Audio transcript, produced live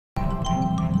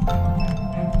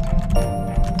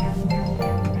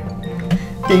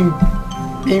Bing,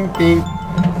 bing, bing,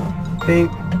 bing,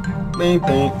 bing,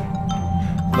 bing.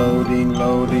 Loading,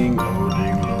 loading,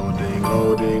 loading, loading,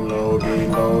 loading,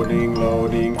 loading, loading,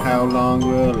 loading. How long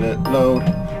will it load?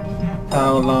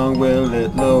 How long will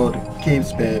it load? Keep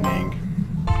spinning.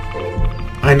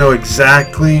 I know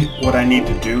exactly what I need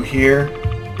to do here,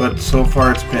 but so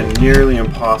far it's been nearly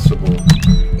impossible.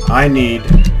 I need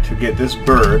to get this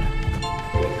bird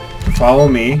to follow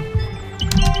me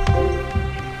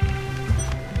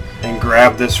and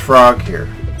grab this frog here,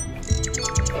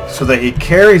 so that he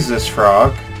carries this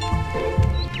frog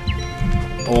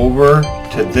over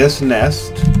to this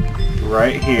nest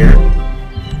right here,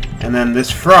 and then this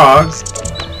frog,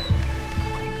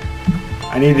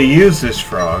 I need to use this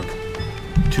frog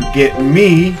to get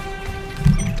me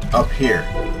up here.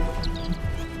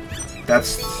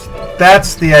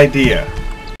 That's the idea.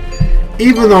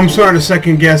 Even though I'm starting to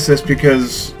second guess this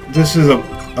because this is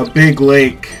a big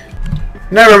lake.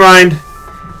 Never mind.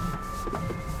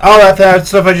 All that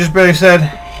stuff I just barely said.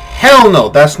 Hell no,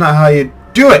 that's not how you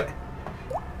do it.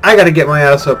 I gotta get my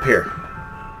ass up here.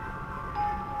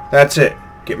 That's it.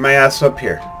 Get my ass up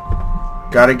here.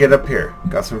 Gotta get up here.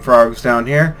 Got some frogs down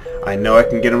here. I know I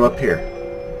can get them up here.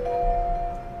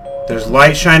 There's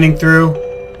light shining through.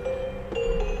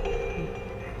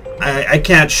 I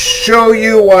can't show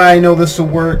you why I know this will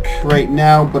work right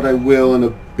now, but I will in a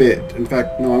bit. In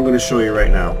fact, no, I'm going to show you right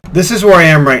now. This is where I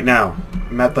am right now.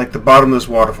 I'm at like the bottom of this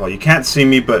waterfall. You can't see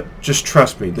me, but just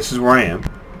trust me. This is where I am.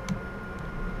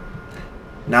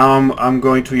 Now I'm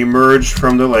going to emerge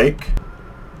from the lake.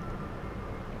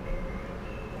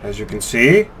 As you can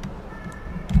see,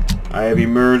 I have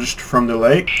emerged from the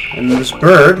lake, and this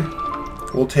bird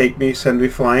will take me, send me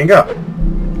flying up.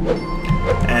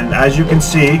 And as you can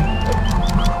see,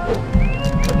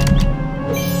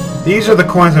 these are the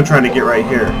coins I'm trying to get right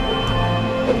here.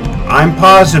 I'm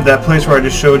positive that place where I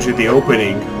just showed you the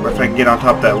opening, or if I can get on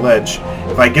top of that ledge,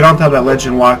 if I get on top of that ledge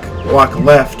and walk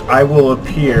left, I will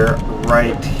appear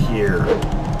right here.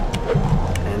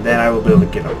 And then I will be able to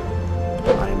get them.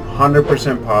 I'm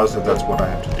 100% positive that's what I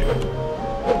have to do.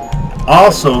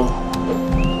 Also,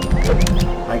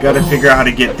 I gotta figure out how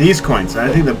to get these coins. And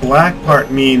I think the black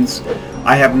part means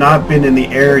I have not been in the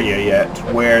area yet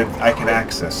where I can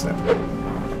access them.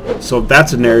 So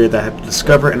that's an area that I have to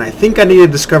discover, and I think I need to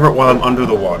discover it while I'm under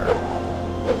the water.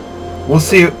 We'll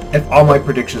see if all my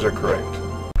predictions are correct.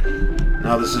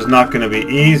 Now this is not going to be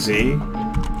easy.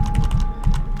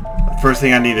 The first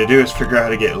thing I need to do is figure out how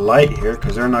to get light here,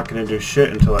 because they're not going to do shit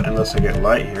unless I get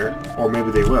light here. Or maybe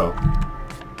they will.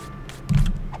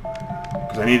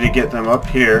 Because I need to get them up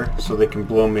here so they can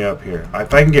blow me up here.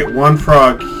 If I can get one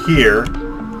frog here,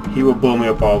 he will blow me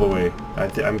up all the way.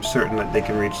 I'm certain that they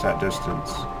can reach that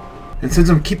distance. And since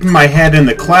I'm keeping my head in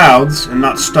the clouds and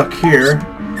not stuck here,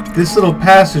 this little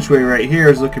passageway right here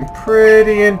is looking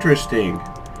pretty interesting.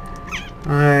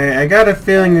 I got a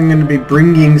feeling I'm going to be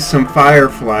bringing some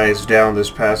fireflies down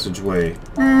this passageway.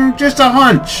 Just a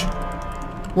hunch.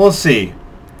 We'll see.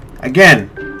 Again,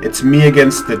 it's me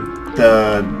against the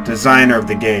designer of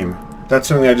the game. That's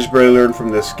something I just barely learned from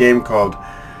this game called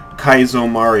Kaizo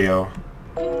Mario.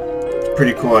 It's a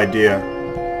pretty cool idea.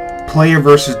 Player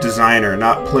versus designer,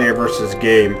 not player versus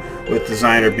game, with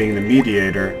designer being the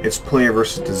mediator. It's player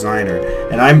versus designer.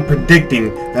 And I'm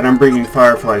predicting that I'm bringing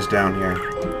fireflies down here.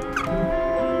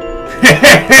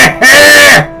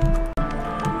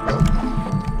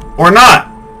 Or not.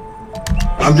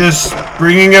 I'm just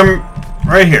bringing them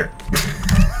right here.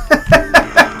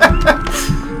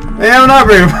 Yeah, I'm not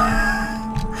bringing them.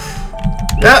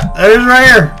 Yeah, that is right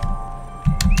here.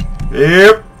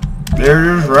 Yep, there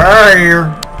it is right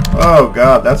here. Oh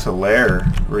god, that's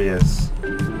hilarious.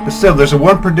 But still, there's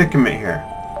one predicament here.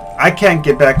 I can't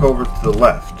get back over to the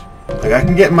left. Like, I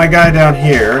can get my guy down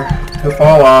here. He'll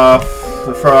fall off.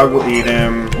 The frog will eat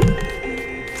him.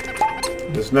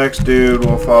 This next dude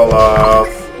will fall off.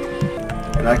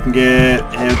 And I can get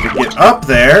him to get up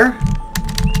there.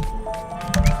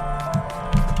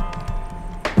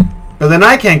 But then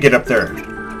I can't get up there.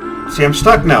 See, I'm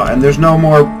stuck now, and there's no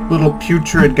more little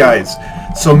putrid guys.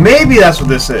 So maybe that's what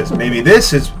this is. Maybe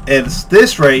this is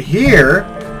this right here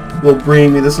will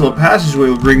bring me, this little passageway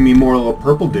will bring me more little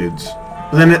purple dudes.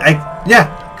 But then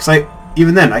because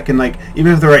even then I can, like,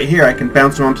 even if they're right here, I can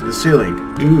bounce them onto the ceiling.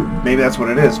 Ooh, maybe that's what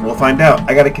it is. We'll find out.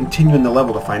 I got to continue in the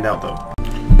level to find out though.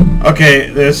 Okay,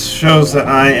 this shows that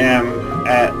I am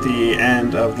at the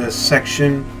end of this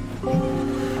section,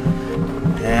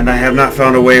 and I have not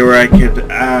found a way where I could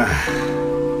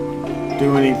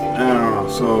do anything. I don't know.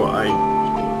 So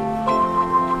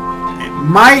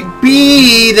Might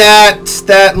be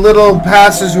that little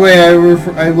passageway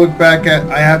I look back at.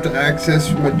 I have to access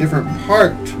from a different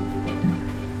part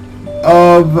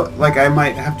of, like, I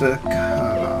might have to. Fuck.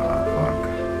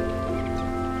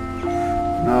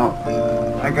 No,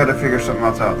 I gotta figure something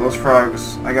else out. Those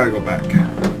frogs, I gotta go back.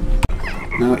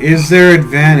 Now, is there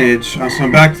advantage? So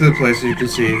I'm back to the place. As you can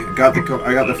see, I got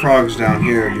the frogs down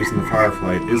here using the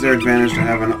firefly. Is there advantage to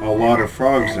having a lot of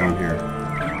frogs down here?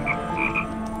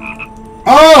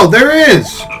 Oh, there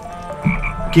is!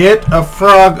 Get a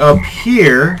frog up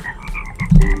here,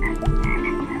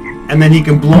 and then he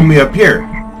can blow me up here.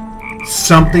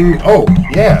 Something... Oh,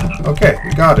 yeah. Okay,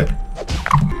 we got it.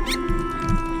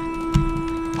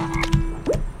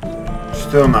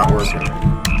 Still not working.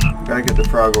 Gotta get the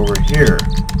frog over here.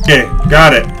 Okay,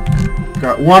 got it.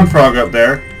 Got one frog up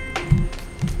there.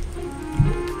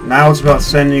 Now it's about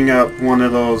sending up one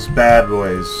of those bad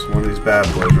boys. One of these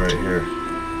bad boys right here.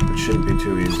 It shouldn't be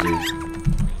too easy.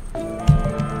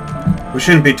 It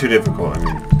shouldn't be too difficult, I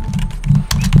mean.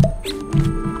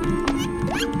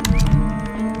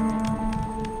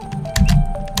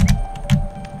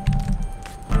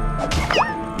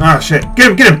 Ah, shit.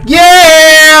 Get him, get him!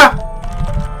 Yeah!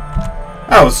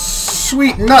 That was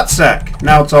sweet nutsack.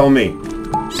 Now it's all me.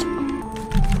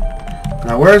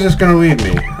 Now, where is this going to lead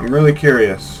me? I'm really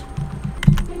curious.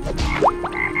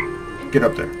 Get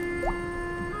up there.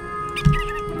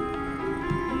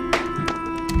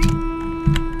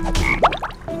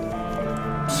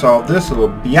 Solve this little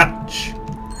biatch.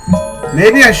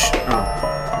 Maybe I should... Oh.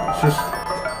 It's just...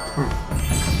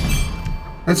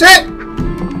 That's it!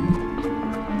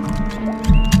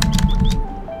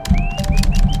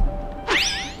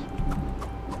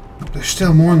 There's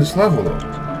still more in this level, though.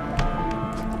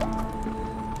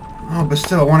 Oh, but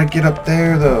still, I want to get up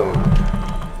there, though. I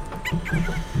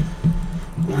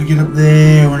want to get up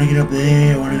there, I want to get up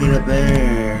there, I want to get up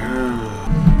there.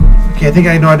 Okay, I think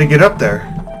I know how to get up there.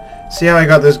 See how I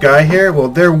got this guy here? Well,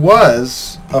 there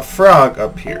was a frog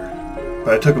up here,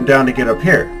 but I took him down to get up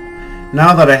here.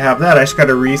 Now that I have that, I just got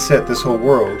to reset this whole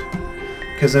world.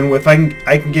 Because then if I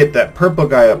can get that purple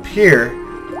guy up here,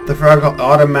 the frog will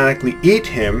automatically eat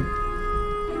him,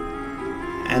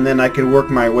 and then I can work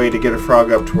my way to get a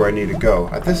frog up to where I need to go.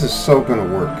 This is so going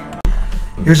to work.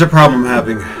 Here's a problem I'm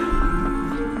having.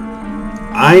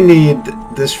 I need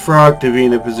this frog to be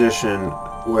in a position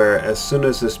where as soon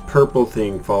as this purple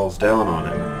thing falls down on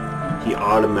him, he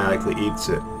automatically eats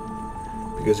it.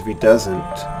 Because if he doesn't,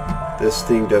 this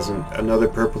thing doesn't, another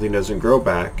purple thing doesn't grow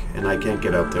back, and I can't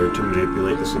get up there to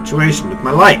manipulate the situation with my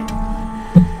light.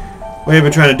 What I've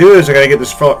been trying to do is I gotta get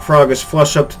this frog as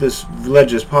flush up to this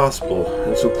ledge as possible,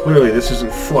 and so clearly this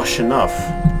isn't flush enough.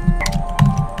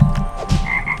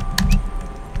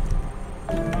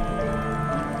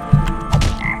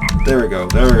 There we go,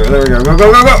 there we go, there we go. Go,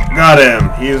 go, go, go! Got him!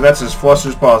 That's as flush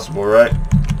as possible, right?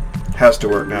 Has to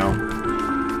work now.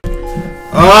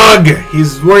 Ugh!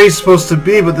 He's where he's supposed to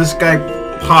be, but this guy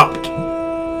popped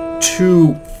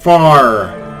too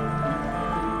far.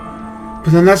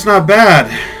 But then that's not bad.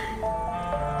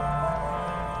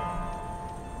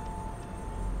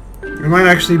 It might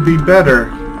actually be better.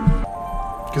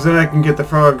 Because then I can get the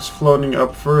frogs floating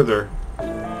up further.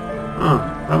 Huh.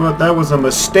 That was a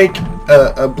mistake,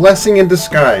 a blessing in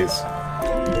disguise.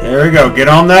 There we go. Get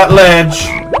on that ledge.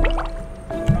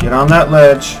 Get on that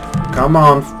ledge. Come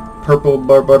on, purple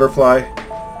butterfly.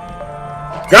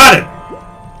 Got it!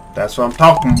 That's what I'm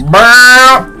talking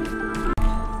about.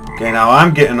 Okay, now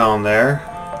I'm getting on there.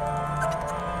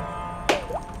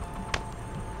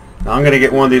 Now I'm going to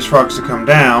get one of these frogs to come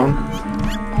down.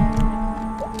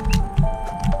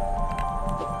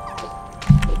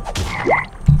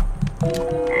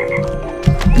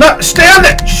 No, stay on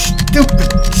there!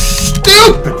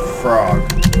 Stupid frog!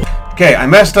 Okay, I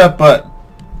messed up, but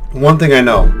one thing I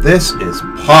know. This is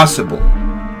possible.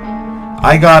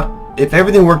 If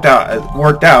everything worked out,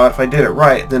 if I did it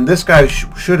right, then this guy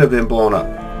should have been blown up.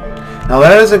 Now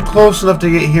that isn't close enough to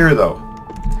get here, though.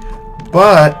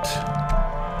 But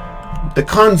the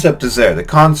concept is there. The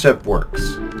concept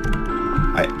works.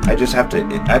 I just have to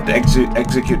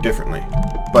execute differently.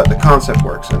 But the concept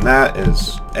works, and that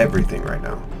is everything right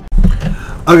now.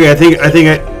 Okay, I think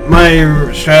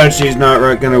my strategy is not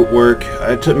going to work.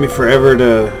 It took me forever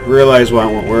to realize why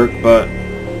it won't work, but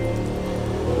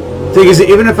the thing is,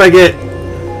 even if I get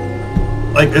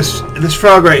like this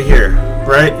frog right here,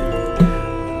 right?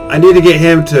 I need to get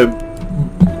him to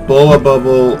blow a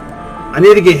bubble. I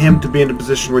need to get him to be in a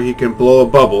position where he can blow a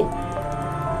bubble,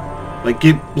 like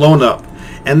get blown up.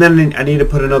 And then I need to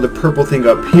put another purple thing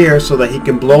up here so that he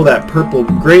can blow that purple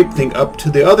grape thing up to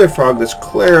the other frog that's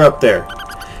clear up there.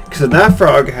 So that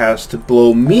frog has to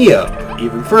blow me up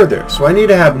even further. So I need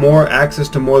to have more access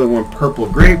to more than one purple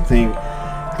grape thing,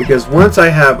 because once I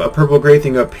have a purple grape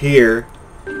thing up here,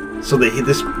 so that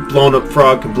this blown up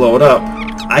frog can blow it up,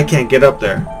 I can't get up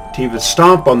there to even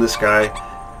stomp on this guy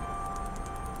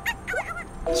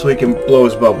so he can blow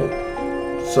his bubble.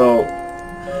 So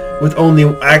with only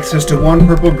access to one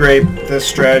purple grape, this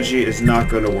strategy is not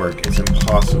going to work. It's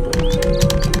impossible.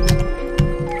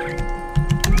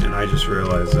 And I just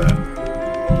realized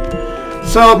that.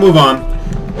 So I'll move on.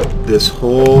 This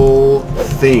whole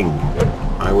thing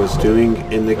I was doing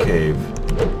in the cave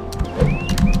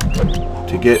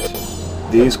to get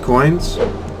these coins,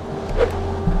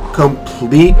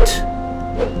 complete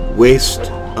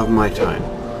waste of my time.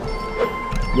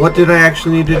 What did I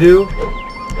actually need to do?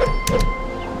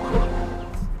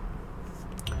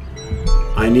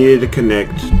 I needed to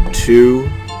connect two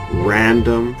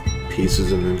random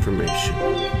pieces of information.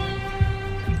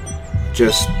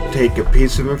 Just take a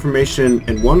piece of information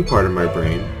in one part of my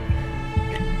brain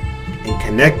and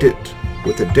connect it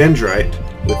with a dendrite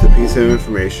with a piece of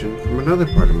information from another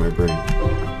part of my brain,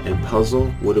 and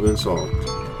puzzle would have been solved.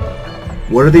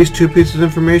 What are these two pieces of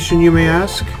information, you may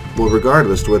ask? Well,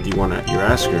 regardless to whether you're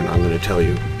asking or not, I'm going to tell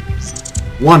you.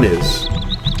 One is,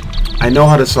 I know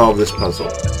how to solve this puzzle.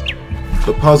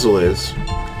 The puzzle is,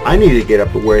 I need to get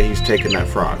up to where he's taking that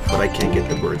frog, but I can't get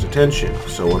the bird's attention.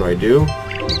 So what do?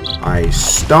 I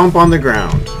stomp on the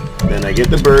ground. Then I get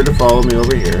the bird to follow me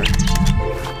over here,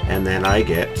 and then I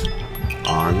get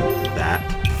on that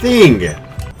thing.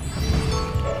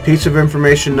 Piece of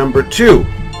information number 2.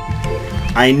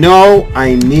 I know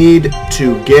I need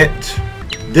to get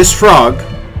this frog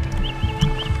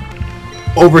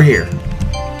over here.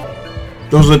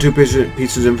 Those are the two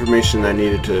pieces of information I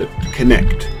needed to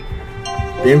connect.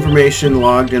 The information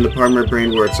logged in the part of my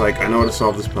brain where it's like, I know how to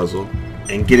solve this puzzle,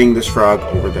 and getting this frog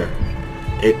over there.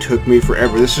 It took me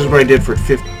forever. This is what I did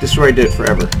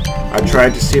forever. I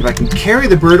tried to see if I can carry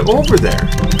the bird over there,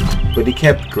 but he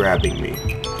kept grabbing me.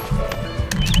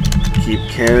 Keep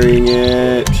carrying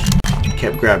it. He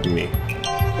kept grabbing me.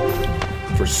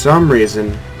 For some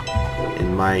reason,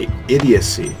 in my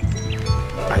idiocy,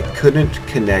 I couldn't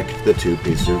connect the two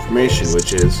pieces of information,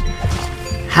 which is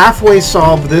halfway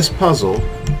solve this puzzle,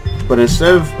 but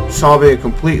instead of solving it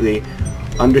completely,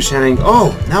 understanding,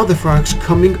 oh, now the frog's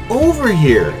coming over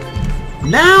here.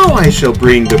 Now I shall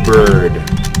bring the bird.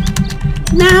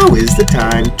 Now is the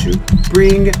time to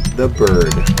bring the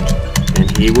bird. And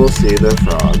he will see the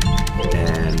frog.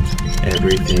 And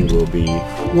everything will be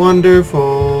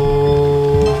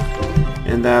wonderful.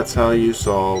 And that's how you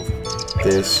solve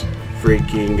this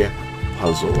freaking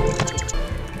puzzle.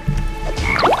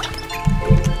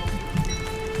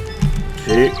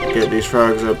 See, get these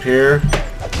frogs up here.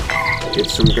 Get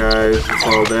some guys to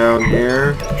fall down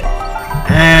here.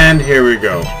 And here we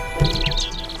go.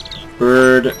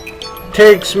 Bird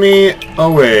takes me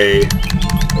away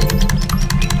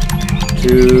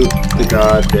to the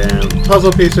goddamn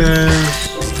puzzle pieces.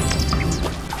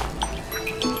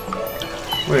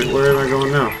 Wait, where am I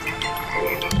going now?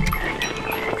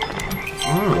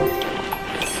 Oh.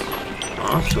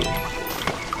 Awesome.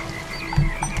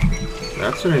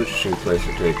 That's an interesting place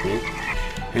to take me.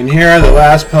 And here are the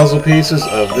last puzzle pieces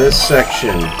of this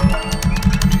section.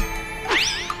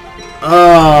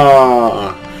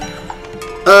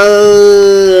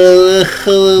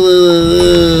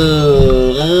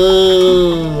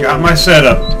 Got my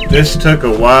setup. This took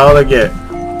a while to get.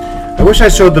 I wish I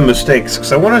showed the mistakes,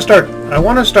 because I want to start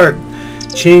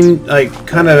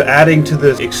kind of adding to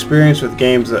this experience with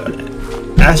games an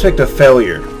aspect of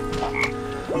failure.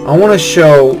 I want to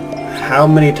show how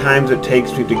many times it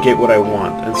takes me to get what I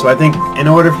want. And so I think in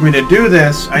order for me to do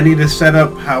this, I need to set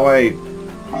up how I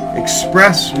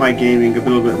express my gaming a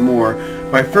little bit more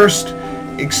by first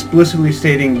explicitly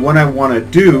stating what I want to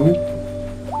do,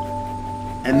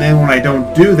 and then when I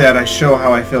don't do that, I show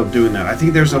how I failed doing that. I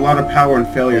think there's a lot of power in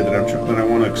failure that I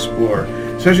want to explore,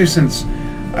 especially since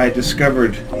I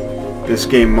discovered this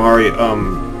game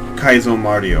Kaizo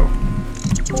Mario.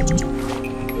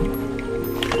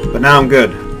 But now I'm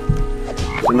good.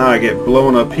 So now I get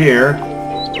blown up here.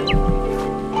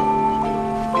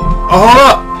 Oh, hold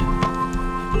up!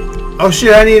 Oh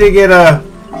shit, I need to get a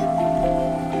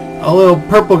little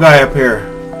purple guy up here.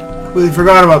 Completely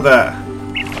forgot about that.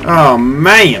 Oh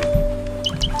man!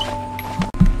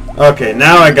 Okay,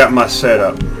 now I got my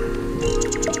setup.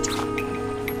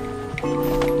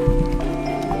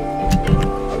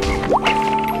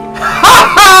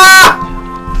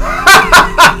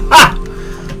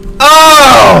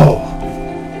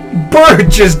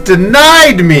 Bird just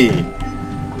denied me!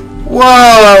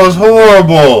 Wow, that was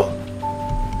horrible!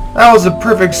 That was a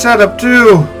perfect setup,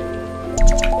 too.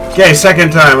 Okay,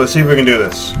 second time. Let's see if we can do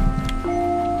this.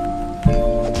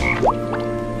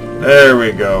 There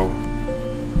we go.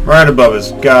 Right above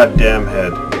his goddamn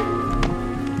head.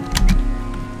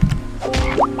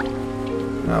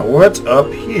 Now, what's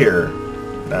up here?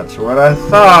 That's what I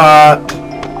thought.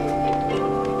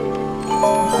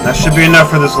 That should be enough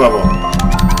for this level.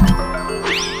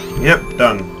 Yep,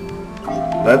 done.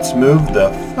 Let's move the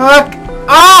fuck.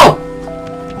 Oh!